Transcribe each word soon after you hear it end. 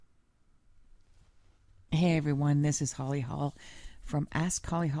Hey everyone, this is Holly Hall from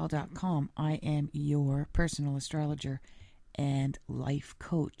AskHollyHall.com. I am your personal astrologer and life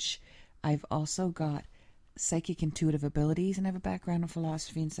coach. I've also got psychic intuitive abilities, and I have a background in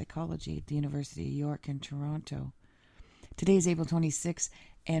philosophy and psychology at the University of York in Toronto. Today is April 26th,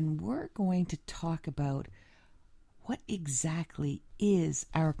 and we're going to talk about what exactly is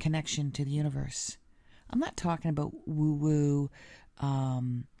our connection to the universe. I'm not talking about woo-woo.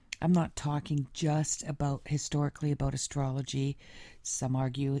 I'm not talking just about historically about astrology. Some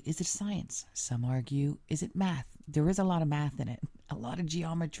argue, is it science? Some argue, is it math? There is a lot of math in it, a lot of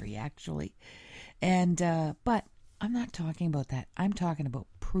geometry actually. And but I'm not talking about that. I'm talking about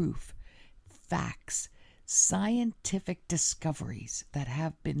proof, facts, scientific discoveries that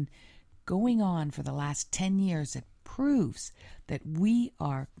have been going on for the last 10 years that proves that we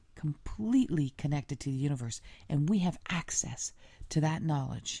are completely connected to the universe and we have access to that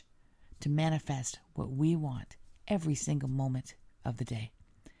knowledge to manifest what we want every single moment of the day.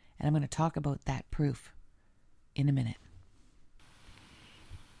 And I'm going to talk about that proof in a minute.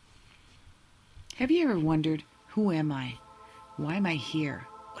 Have you ever wondered, who am I? Why am I here?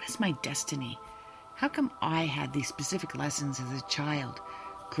 What is my destiny? How come I had these specific lessons as a child,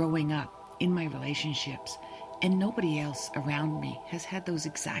 growing up, in my relationships, and nobody else around me has had those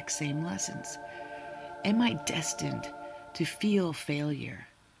exact same lessons? Am I destined to feel failure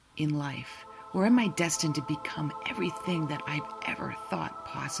in life? Or am I destined to become everything that I've ever thought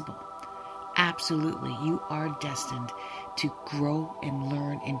possible? Absolutely, you are destined to grow and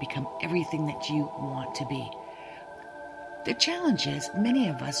learn and become everything that you want to be. The challenge is, many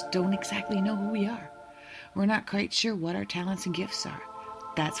of us don't exactly know who we are. We're not quite sure what our talents and gifts are.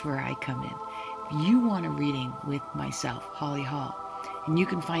 That's where I come in. If you want a reading with myself, Holly Hall, and you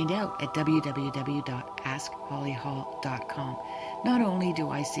can find out at www.askhollyhall.com. Not only do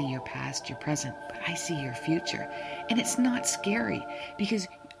I see your past, your present, but I see your future. And it's not scary because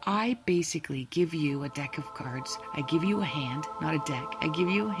I basically give you a deck of cards. I give you a hand, not a deck. I give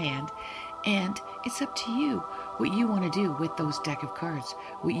you a hand, and it's up to you what you want to do with those deck of cards,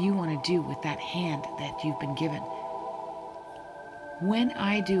 what you want to do with that hand that you've been given. When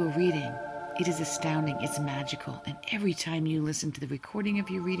I do a reading, it is astounding, it's magical, and every time you listen to the recording of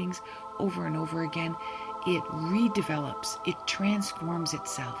your readings over and over again, it redevelops, it transforms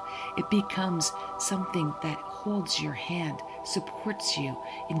itself, it becomes something that holds your hand, supports you,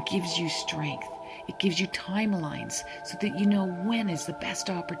 and gives you strength. It gives you timelines so that you know when is the best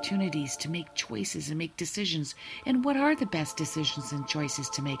opportunities to make choices and make decisions, and what are the best decisions and choices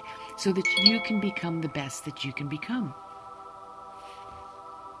to make so that you can become the best that you can become.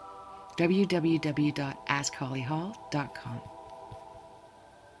 www.askhollyhall.com.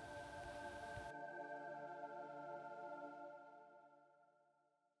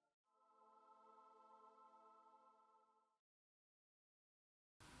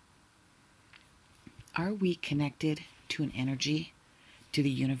 Are we connected to an energy, to the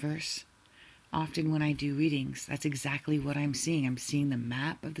universe? Often when I do readings, that's exactly what I'm seeing. I'm seeing the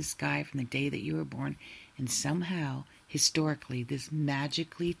map of the sky from the day that you were born, and somehow, historically, this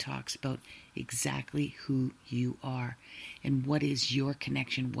magically talks about exactly who you are and what is your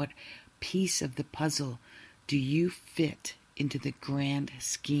connection. What piece of the puzzle do you fit into the grand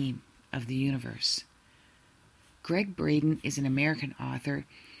scheme of the universe? Gregg Braden is an American author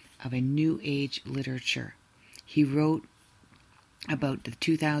of a New Age literature. He wrote about the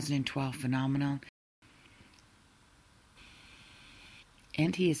 2012 phenomenon,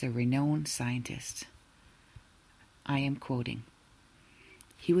 and he is a renowned scientist. I am quoting.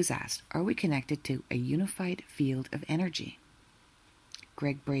 He was asked, are we connected to a unified field of energy?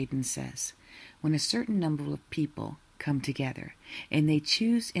 Gregg Braden says, when a certain number of people come together and they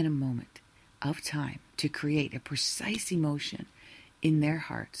choose in a moment of time to create a precise emotion in their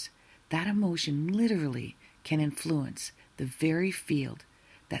hearts, that emotion literally can influence the very field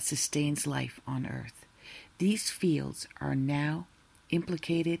that sustains life on Earth. These fields are now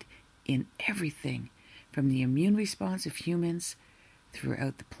implicated in everything from the immune response of humans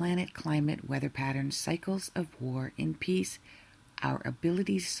throughout the planet, climate, weather patterns, cycles of war and peace, our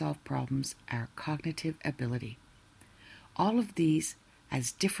ability to solve problems, our cognitive ability. All of these,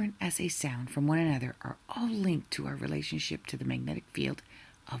 as different as they sound from one another, are all linked to our relationship to the magnetic field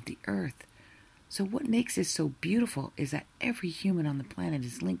of the Earth. So what makes this so beautiful is that every human on the planet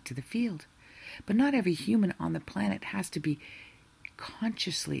is linked to the field. But not every human on the planet has to be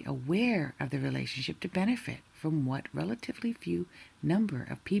consciously aware of the relationship to benefit from what relatively few number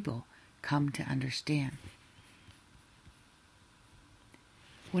of people come to understand.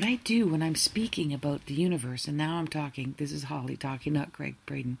 What I do when I'm speaking about the universe, and now I'm talking, this is Holly talking, not Gregg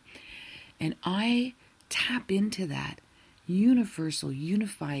Braden, and I tap into that universal,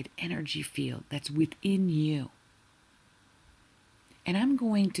 unified energy field that's within you. And I'm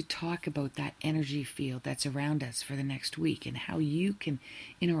going to talk about that energy field that's around us for the next week and how you can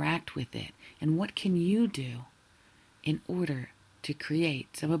interact with it and what can you do in order to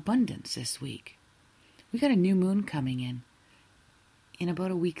create some abundance this week. We got a new moon coming in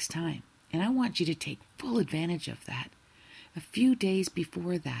about a week's time, and I want you to take full advantage of that. A few days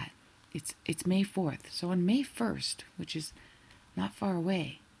before that, it's May 4th. So on May 1st, which is not far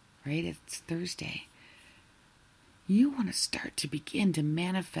away, right? It's Thursday. You want to start to begin to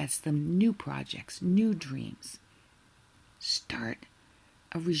manifest some new projects, new dreams. Start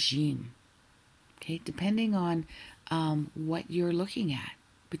a regime, okay? Depending on what you're looking at.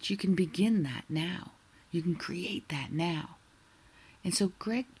 But you can begin that now. You can create that now. And so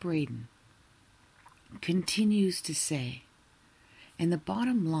Gregg Braden continues to say, and the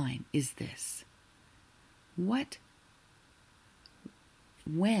bottom line is this: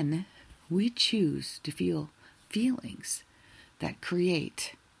 when we choose to feel feelings that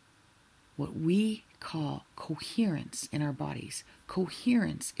create what we call coherence in our bodies.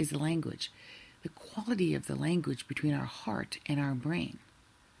 Coherence is the language, the quality of the language between our heart and our brain.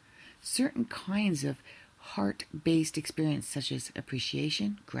 Certain kinds of heart-based experience, such as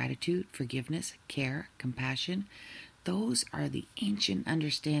appreciation, gratitude, forgiveness, care, compassion, those are the ancient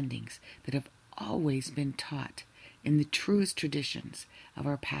understandings that have always been taught in the truest traditions of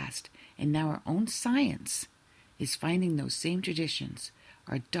our past, and now our own science is finding those same traditions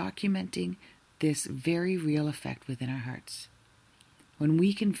are documenting this very real effect within our hearts. When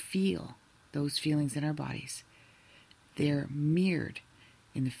we can feel those feelings in our bodies, they're mirrored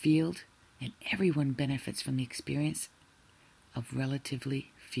in the field, and everyone benefits from the experience of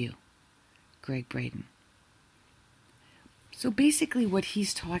relatively few. Gregg Braden. So basically what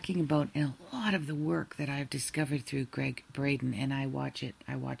he's talking about in a lot of the work that I've discovered through Gregg Braden, and I watch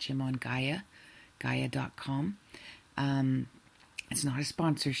him on Gaia.com. It's not a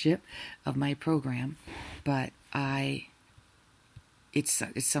sponsorship of my program, but it's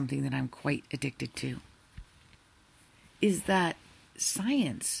something that I'm quite addicted to. Is that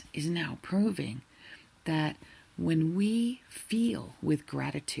science is now proving that when we feel with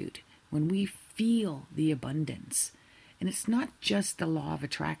gratitude, when we feel the abundance, and it's not just the law of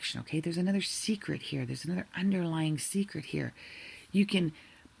attraction, okay? There's another secret here. There's another underlying secret here. You can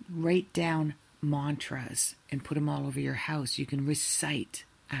write down mantras and put them all over your house. You can recite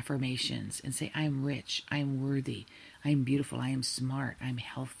affirmations and say, I am rich, I am worthy, I am beautiful, I am smart, I am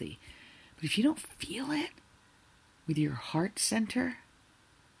healthy. But if you don't feel it with your heart center,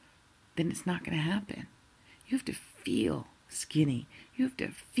 then it's not going to happen. You have to feel skinny. You have to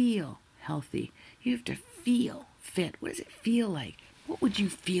feel healthy. You have to feel fit. What does it feel like? What would you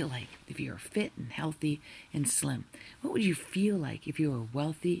feel like if you were fit and healthy and slim? What would you feel like if you were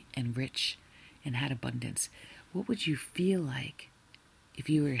wealthy and rich and had abundance? What would you feel like if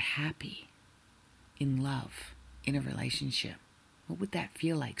you were happy, in love, in a relationship? What would that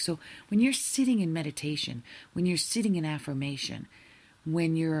feel like? So when you're sitting in meditation, when you're sitting in affirmation,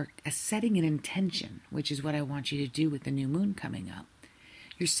 when you're setting an intention, which is what I want you to do with the new moon coming up,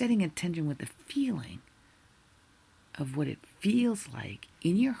 you're setting intention with the feeling of what it feels like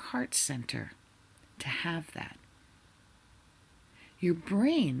in your heart center to have that. Your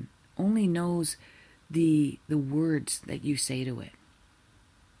brain only knows the words that you say to it.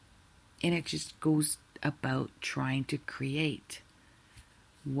 And it just goes about trying to create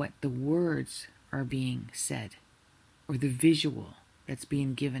what the words are being said, or the visual that's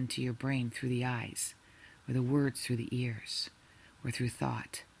being given to your brain through the eyes, or the words through the ears, or through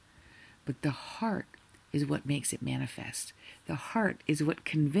thought. But the heart is what makes it manifest. The heart is what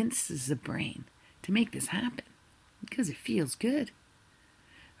convinces the brain to make this happen, because it feels good,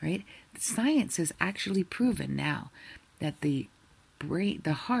 right? Science has actually proven now that the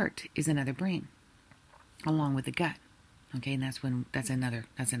heart is another brain, along with the gut. Okay, and that's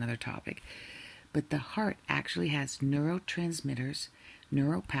another topic. But the heart actually has neurotransmitters,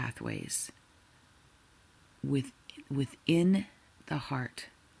 neural pathways within the heart,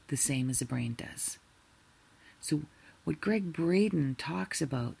 the same as the brain does. So what Gregg Braden talks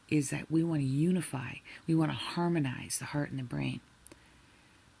about is that we want to unify, we want to harmonize the heart and the brain.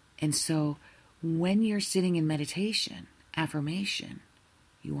 And so when you're sitting in meditation, affirmation,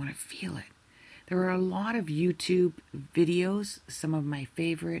 you want to feel it. There are a lot of YouTube videos. Some of my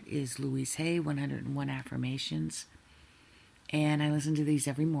favorite is Louise Hay, 101 Affirmations. And I listen to these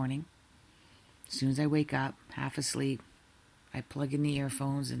every morning. As soon as I wake up, half asleep, I plug in the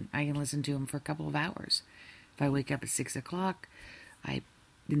earphones and I can listen to them for a couple of hours. If I wake up at 6 o'clock, I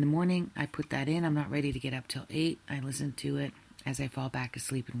In the morning, I put that in. I'm not ready to get up till 8. I listen to it as I fall back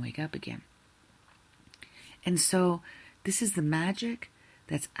asleep and wake up again. And so this is the magic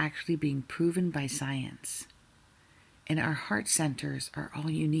that's actually being proven by science. And our heart centers are all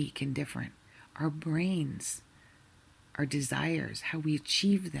unique and different. Our brains, our desires, how we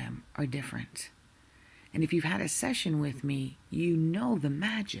achieve them are different. And if you've had a session with me, you know the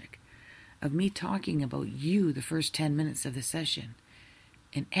magic of me talking about you the first 10 minutes of the session.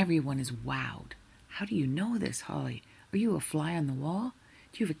 And everyone is wowed. How do you know this, Holly? Are you a fly on the wall?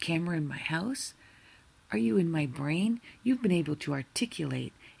 Do you have a camera in my house? Are you in my brain? You've been able to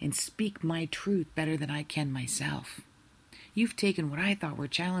articulate and speak my truth better than I can myself. You've taken what I thought were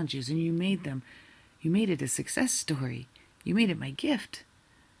challenges and you made it a success story. You made it my gift,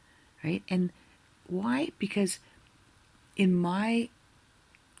 right? And why? Because in my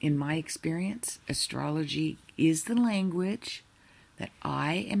experience, astrology is the language that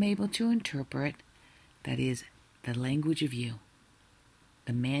I am able to interpret, that is the language of you,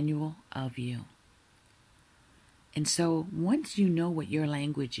 the manual of you. And so once you know what your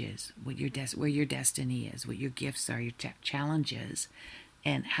language is, what where your destiny is, what your gifts are, your challenges,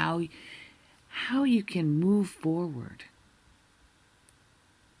 and how you can move forward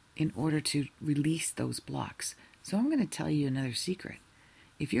in order to release those blocks. So I'm going to tell you another secret.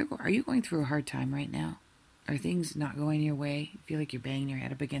 Are you going through a hard time right now? Are things not going your way? You feel like you're banging your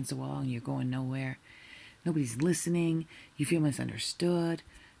head up against the wall and you're going nowhere. Nobody's listening. You feel misunderstood.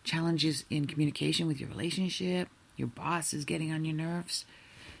 Challenges in communication with your relationship. Your boss is getting on your nerves.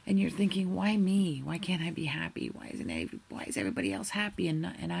 And you're thinking, why me? Why can't I be happy? Why is everybody else happy and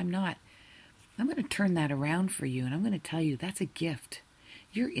I'm not? I'm going to turn that around for you, and I'm going to tell you that's a gift.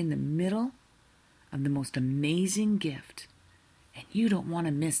 You're in the middle of the most amazing gift, and you don't want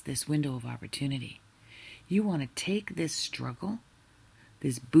to miss this window of opportunity. You want to take this struggle,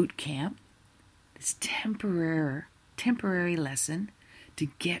 this boot camp, this temporary lesson to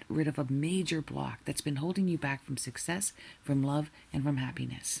get rid of a major block that's been holding you back from success, from love, and from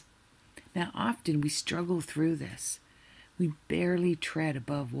happiness. Now, often we struggle through this. We barely tread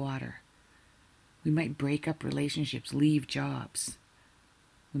above water. We might break up relationships, leave jobs.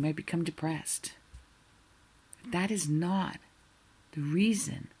 We might become depressed. That is not the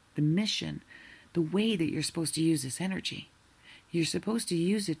reason, the mission, the way that you're supposed to use this energy. You're supposed to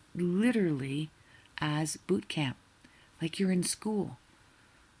use it literally as boot camp, like you're in school.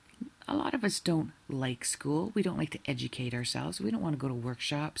 A lot of us don't like school. We don't like to educate ourselves. We don't want to go to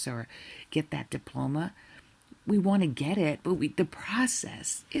workshops or get that diploma. We want to get it, but the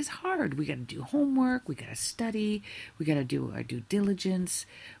process is hard. We got to do homework. We got to study. We got to do our due diligence.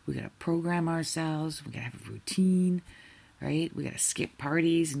 We got to program ourselves. We got to have a routine, right? We got to skip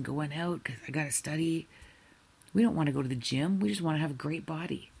parties and going out because I got to study. We don't want to go to the gym. We just want to have a great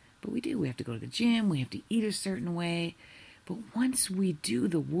body. But we do. We have to go to the gym. We have to eat a certain way. But once we do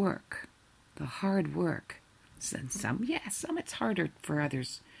the work, the hard work, some it's harder for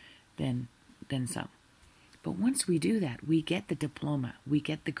others than some. But once we do that, we get the diploma, we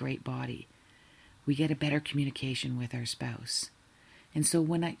get the great body, we get a better communication with our spouse. And so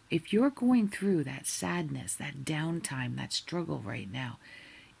if you're going through that sadness, that downtime, that struggle right now,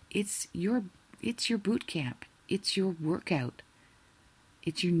 it's your boot camp, it's your workout,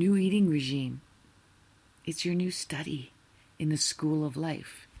 it's your new eating regime, it's your new study in the school of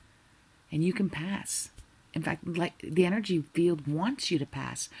life. And you can pass. In fact, like the energy field wants you to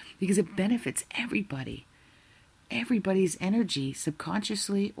pass because it benefits everybody. Everybody's energy,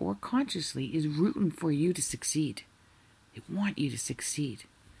 subconsciously or consciously, is rooting for you to succeed. They want you to succeed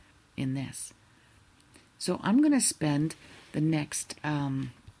in this. So I'm going to spend the next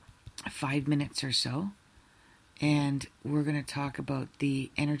 5 minutes or so, and we're going to talk about the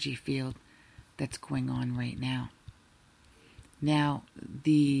energy field that's going on right now. Now,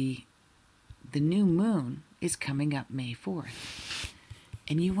 the new moon is coming up May 4th,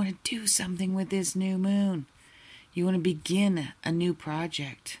 and you want to do something with this new moon. You want to begin a new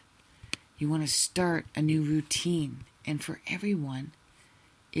project. You want to start a new routine. And for everyone,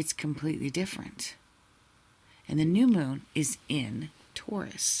 it's completely different. And the new moon is in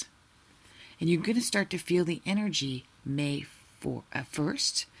Taurus. And you're going to start to feel the energy May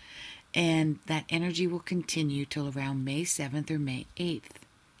 1st. And that energy will continue till around May 7th or May 8th.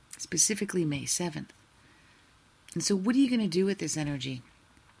 Specifically May 7th. And so what are you going to do with this energy?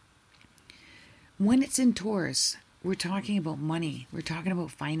 When it's in Taurus, we're talking about money, we're talking about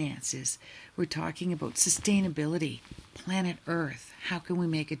finances, we're talking about sustainability, planet Earth. How can we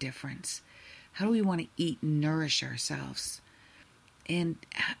make a difference? How do we want to eat and nourish ourselves? And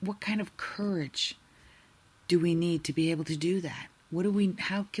what kind of courage do we need to be able to do that?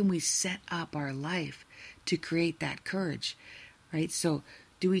 How can we set up our life to create that courage, right? So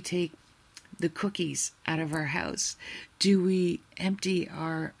do we take the cookies out of our house? Do we empty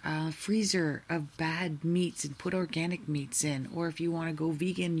our freezer of bad meats and put organic meats in? Or if you want to go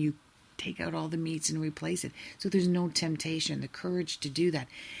vegan, you take out all the meats and replace it. So there's no temptation, the courage to do that.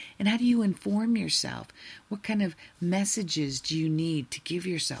 And how do you inform yourself? What kind of messages do you need to give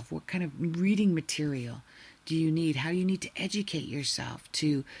yourself? What kind of reading material do you need? How do you need to educate yourself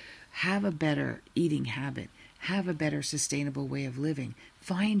to have a better eating habit, have a better sustainable way of living?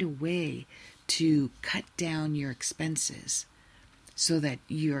 Find a way to cut down your expenses so that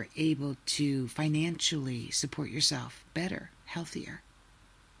you're able to financially support yourself better, healthier.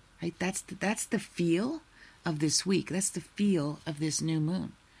 Right? That's the feel of this week. That's the feel of this new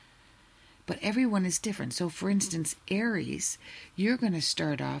moon. But everyone is different. So for instance, Aries, you're going to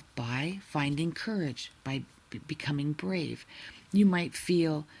start off by finding courage, by becoming brave. You might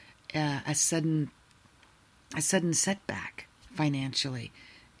feel a sudden setback financially,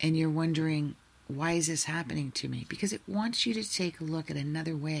 and you're wondering, why is this happening to me? Because it wants you to take a look at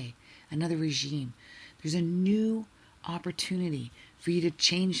another way, another regime. There's a new opportunity for you to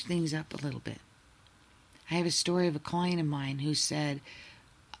change things up a little bit. I have a story of a client of mine who said,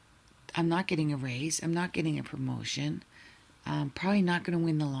 I'm not getting a raise, I'm not getting a promotion, I'm probably not going to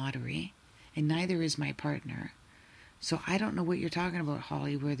win the lottery, and neither is my partner. So I don't know what you're talking about,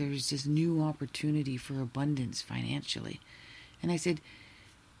 Holly, where there's this new opportunity for abundance financially. And I said,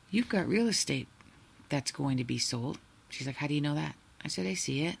 you've got real estate that's going to be sold. She's like, how do you know that? I said, I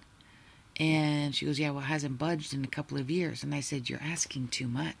see it. And she goes, yeah, well, it hasn't budged in a couple of years. And I said, you're asking too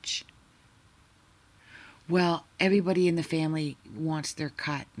much. Well, everybody in the family wants their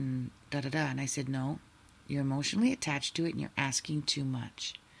cut and da-da-da. And I said, no, you're emotionally attached to it and you're asking too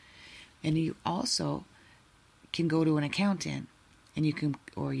much. And you also can go to an accountant and you can,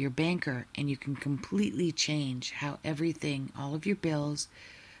 or your banker, and you can completely change how everything, all of your bills,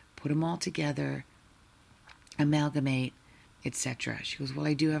 put them all together, amalgamate, etc. She goes, well,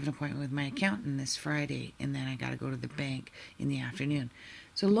 I do have an appointment with my accountant this Friday, and then I got to go to the bank in the afternoon.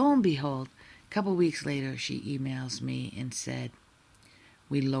 So lo and behold, a couple weeks later, she emails me and said,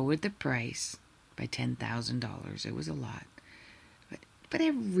 we lowered the price by $10,000. It was a lot. But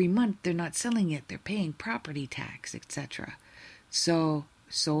every month they're not selling it. They're paying property tax, etc. So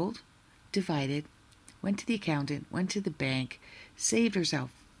sold, divided, went to the accountant, went to the bank, saved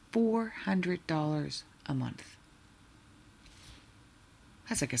herself $400 a month.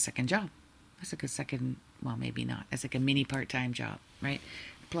 That's like a second job. That's like a second, well, maybe not. That's like a mini part-time job, right?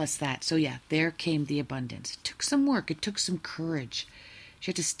 Plus that. So yeah, there came the abundance. It took some work. It took some courage.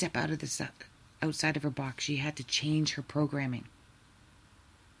 She had to step out of the outside of her box. She had to change her programming.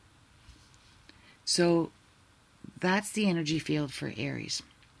 So that's the energy field for Aries.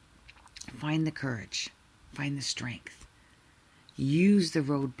 Find the courage. Find the strength. Use the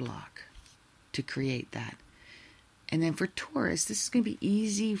roadblock to create that. And then for Taurus, this is going to be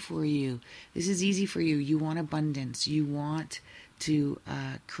easy for you. This is easy for you. You want abundance. You want to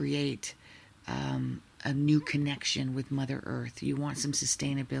create a new connection with Mother Earth. You want some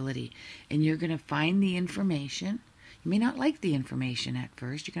sustainability. And you're going to find the information. You may not like the information at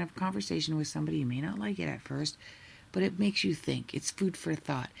first. You can have a conversation with somebody. You may not like it at first. But it makes you think. It's food for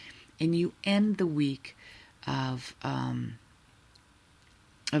thought. And you end the week of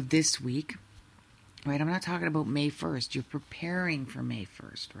this week. Right, I'm not talking about May 1st. You're preparing for May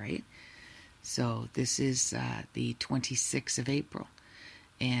 1st, right? So this is the 26th of April.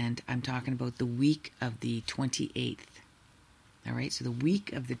 And I'm talking about the week of the 28th. All right, so the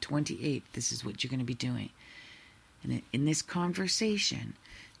week of the 28th, this is what you're going to be doing. And in this conversation,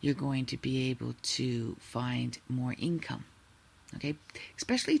 you're going to be able to find more income. Okay,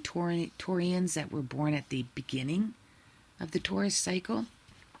 especially Taurians that were born at the beginning of the Taurus cycle.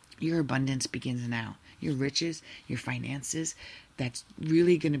 Your abundance begins now. Your riches, your finances, that's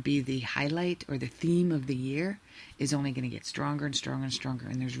really going to be the highlight or the theme of the year, is only going to get stronger and stronger and stronger.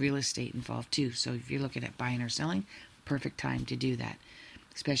 And there's real estate involved too. So if you're looking at buying or selling, perfect time to do that,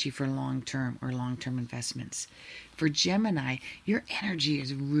 especially for long-term or long-term investments. For Gemini, your energy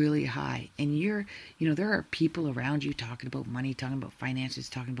is really high. And there are people around you talking about money, talking about finances,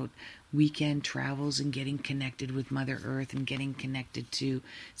 talking about weekend travels and getting connected with Mother Earth and getting connected to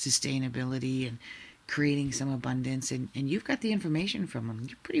sustainability and creating some abundance. And you've got the information from them.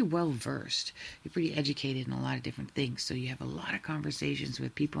 You're pretty well versed. You're pretty educated in a lot of different things. So you have a lot of conversations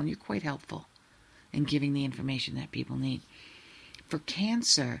with people and you're quite helpful in giving the information that people need. For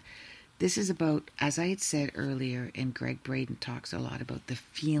Cancer, this is about, as I had said earlier, and Greg Braden talks a lot about the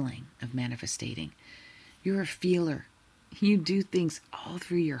feeling of manifesting. You're a feeler. You do things all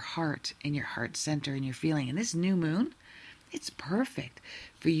through your heart and your heart center and your feeling. And this new moon, it's perfect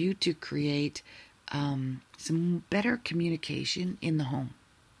for you to create some better communication in the home,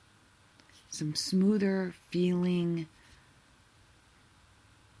 some smoother feeling,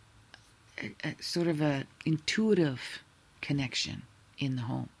 sort of a intuitive connection in the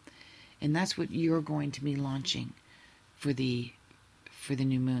home. And that's what you're going to be launching for the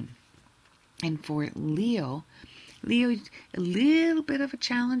new moon. And for Leo, a little bit of a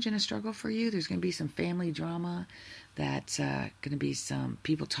challenge and a struggle for you. There's going to be some family drama. That's going to be some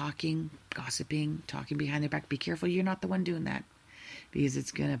people talking, gossiping, talking behind their back. Be careful you're not the one doing that, because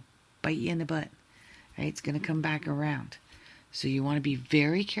it's going to bite you in the butt. Right? It's going to come back around. So you want to be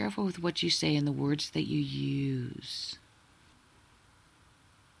very careful with what you say and the words that you use.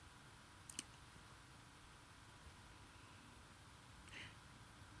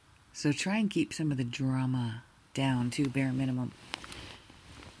 So try and keep some of the drama down to bare minimum,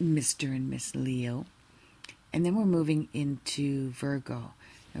 Mr. and Miss Leo. And then we're moving into Virgo.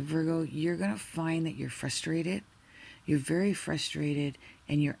 Now, Virgo, you're going to find that you're frustrated. You're very frustrated,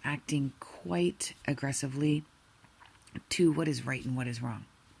 and you're acting quite aggressively to what is right and what is wrong,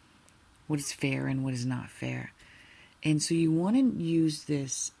 what is fair and what is not fair. And so you want to use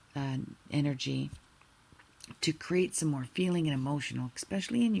this energy to create some more feeling and emotional,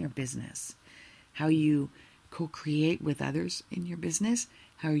 especially in your business. How you co-create with others in your business,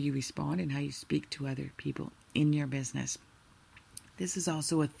 how you respond, and how you speak to other people in your business. This is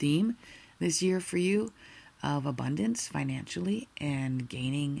also a theme this year for you of abundance financially and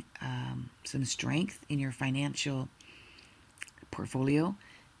gaining some strength in your financial portfolio,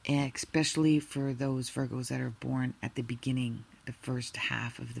 especially for those Virgos that are born at the beginning, the first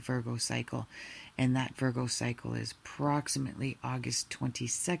half of the Virgo cycle. And that Virgo cycle is approximately August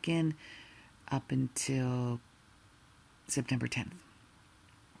 22nd up until September 10th.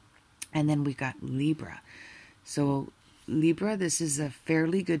 And then we got Libra. So Libra, this is a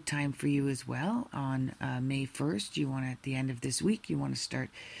fairly good time for you as well. On May 1st, you want to, at the end of this week, you want to start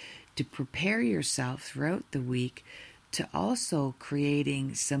to prepare yourself throughout the week to also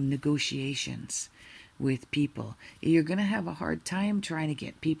creating some negotiations with people. You're going to have a hard time trying to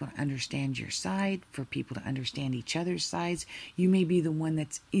get people to understand your side, for people to understand each other's sides. You may be the one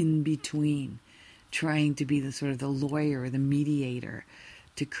that's in between, trying to be the sort of the lawyer or the mediator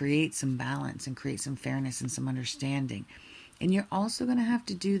to create some balance and create some fairness and some understanding. And you're also going to have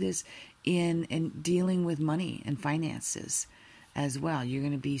to do this in dealing with money and finances as well. You're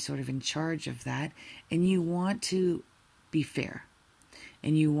going to be sort of in charge of that, and you want to be fair.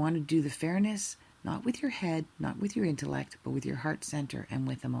 And you want to do the fairness not with your head, not with your intellect, but with your heart center and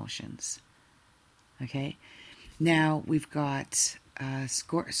with emotions. Okay? Now we've got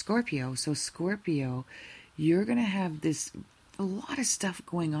Scorpio. So Scorpio, you're going to have a lot of stuff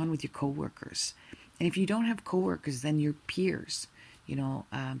going on with your coworkers. And if you don't have coworkers, then your peers,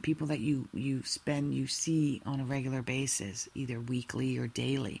 people that you see on a regular basis, either weekly or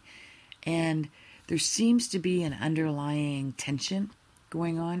daily. And there seems to be an underlying tension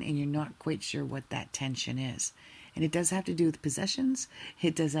going on, and you're not quite sure what that tension is. And it does have to do with possessions,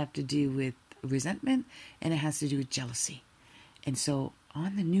 it does have to do with resentment, and it has to do with jealousy. And so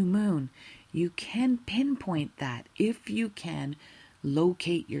on the new moon, you can pinpoint that if you can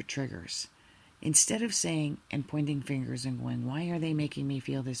locate your triggers. Instead of saying and pointing fingers and going, why are they making me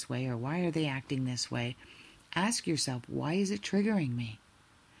feel this way, or why are they acting this way? Ask yourself, why is it triggering me?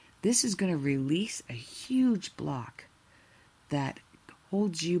 This is going to release a huge block that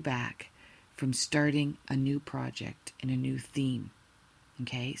holds you back from starting a new project and a new theme.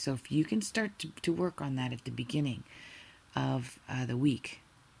 Okay, so if you can start to work on that at the beginning of the week,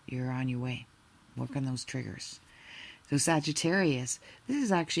 you're on your way. Work on those triggers. So Sagittarius, this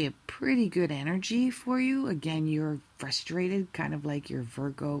is actually a pretty good energy for you. Again, you're frustrated, kind of like your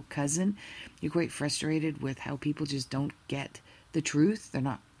Virgo cousin. You're quite frustrated with how people just don't get the truth. They're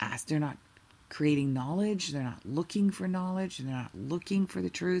not creating knowledge. They're not looking for knowledge. They're not looking for the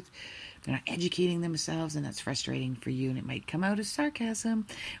truth. They're not educating themselves, and that's frustrating for you. And it might come out as sarcasm,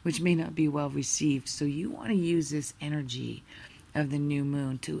 which may not be well received. So you want to use this energy of the new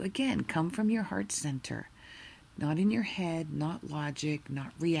moon to, again, come from your heart center. Not in your head, not logic,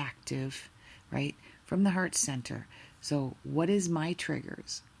 not reactive, right? From the heart center. So what is my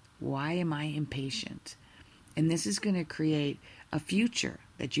triggers? Why am I impatient? And this is going to create a future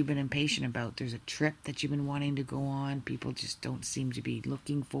that you've been impatient about. There's a trip that you've been wanting to go on. People just don't seem to be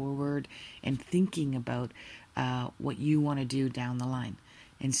looking forward and thinking about what you want to do down the line.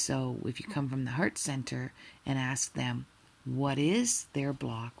 And so if you come from the heart center and ask them, what is their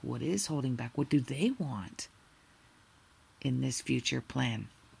block? What is holding back? What do they want? in this future plan.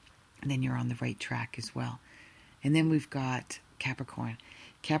 And then you're on the right track as well. And then we've got Capricorn.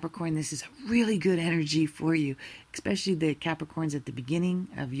 Capricorn, this is a really good energy for you, especially the Capricorns at the beginning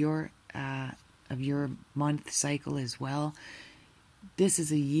of your month cycle as well. This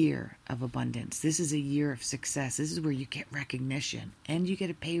is a year of abundance. This is a year of success. This is where you get recognition and you get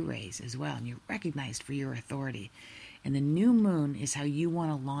a pay raise as well, and you're recognized for your authority. And the new moon is how you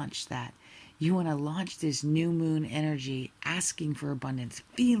want to launch that. You want to launch this new moon energy, asking for abundance,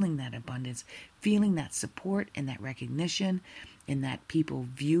 feeling that support and that recognition, and that people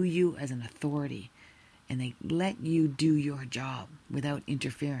view you as an authority and they let you do your job without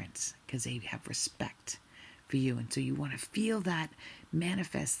interference because they have respect for you. And so you want to feel that,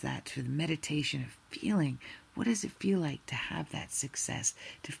 manifest that through the meditation of feeling. What does it feel like to have that success,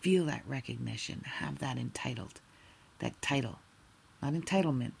 to feel that recognition, to have that title, not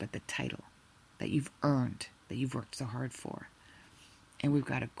entitlement, but the title that you've earned, that you've worked so hard for. And we've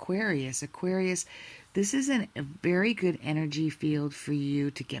got Aquarius. Aquarius, this is a very good energy field for you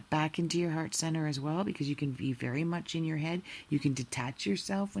to get back into your heart center as well, because you can be very much in your head. You can detach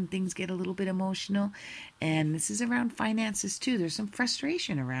yourself when things get a little bit emotional. And this is around finances too. There's some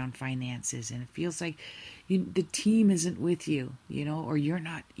frustration around finances, and it feels like the team isn't with you, or you're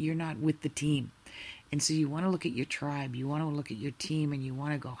not with the team. And so you want to look at your tribe, you want to look at your team, and you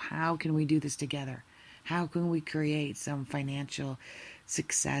want to go, how can we do this together? How can we create some financial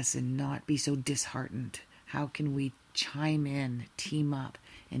success and not be so disheartened? How can we chime in, team up,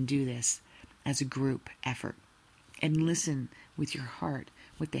 and do this as a group effort? And listen with your heart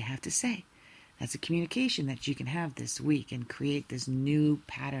what they have to say. That's a communication that you can have this week and create this new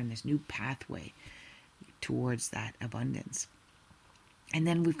pattern, this new pathway towards that abundance. And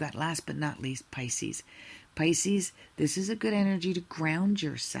then we've got, last but not least, Pisces. Pisces, this is a good energy to ground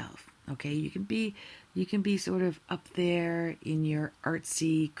yourself. Okay, you can be sort of up there in your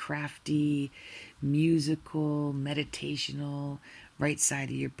artsy, crafty, musical, meditational right side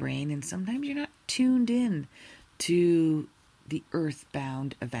of your brain, and sometimes you're not tuned in to the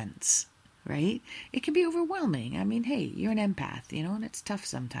earthbound events, right? It can be overwhelming. I mean, hey, you're an empath, and it's tough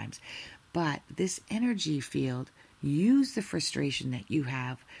sometimes. But this energy field, use the frustration that you're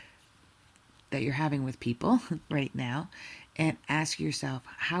having with people right now, and ask yourself,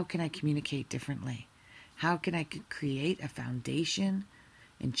 how can I communicate differently? How can I create a foundation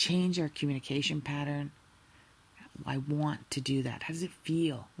and change our communication pattern? I want to do that. How does it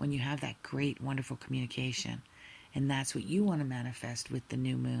feel when you have that great, wonderful communication? And that's what you want to manifest with the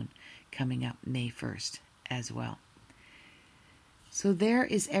new moon coming up May 1st as well. So there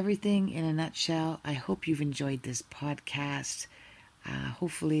is everything in a nutshell. I hope you've enjoyed this podcast.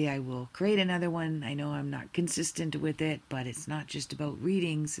 Hopefully I will create another one. I know I'm not consistent with it, but it's not just about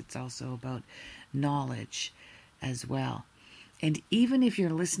readings. It's also about knowledge as well. And even if you're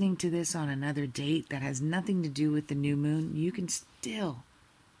listening to this on another date that has nothing to do with the new moon, you can still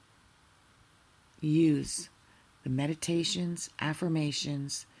use the meditations,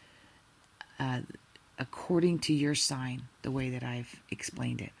 affirmations, according to your sign, the way that I've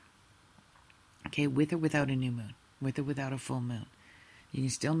explained it. Okay, with or without a new moon, with or without a full moon. You can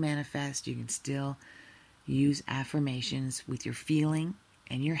still manifest, you can still use affirmations with your feeling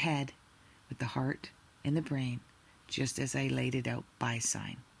and your head, with the heart and the brain, just as I laid it out by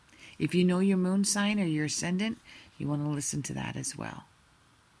sign. If you know your moon sign or your ascendant, you want to listen to that as well.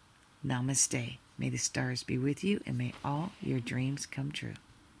 Namaste. May the stars be with you, and may all your dreams come true.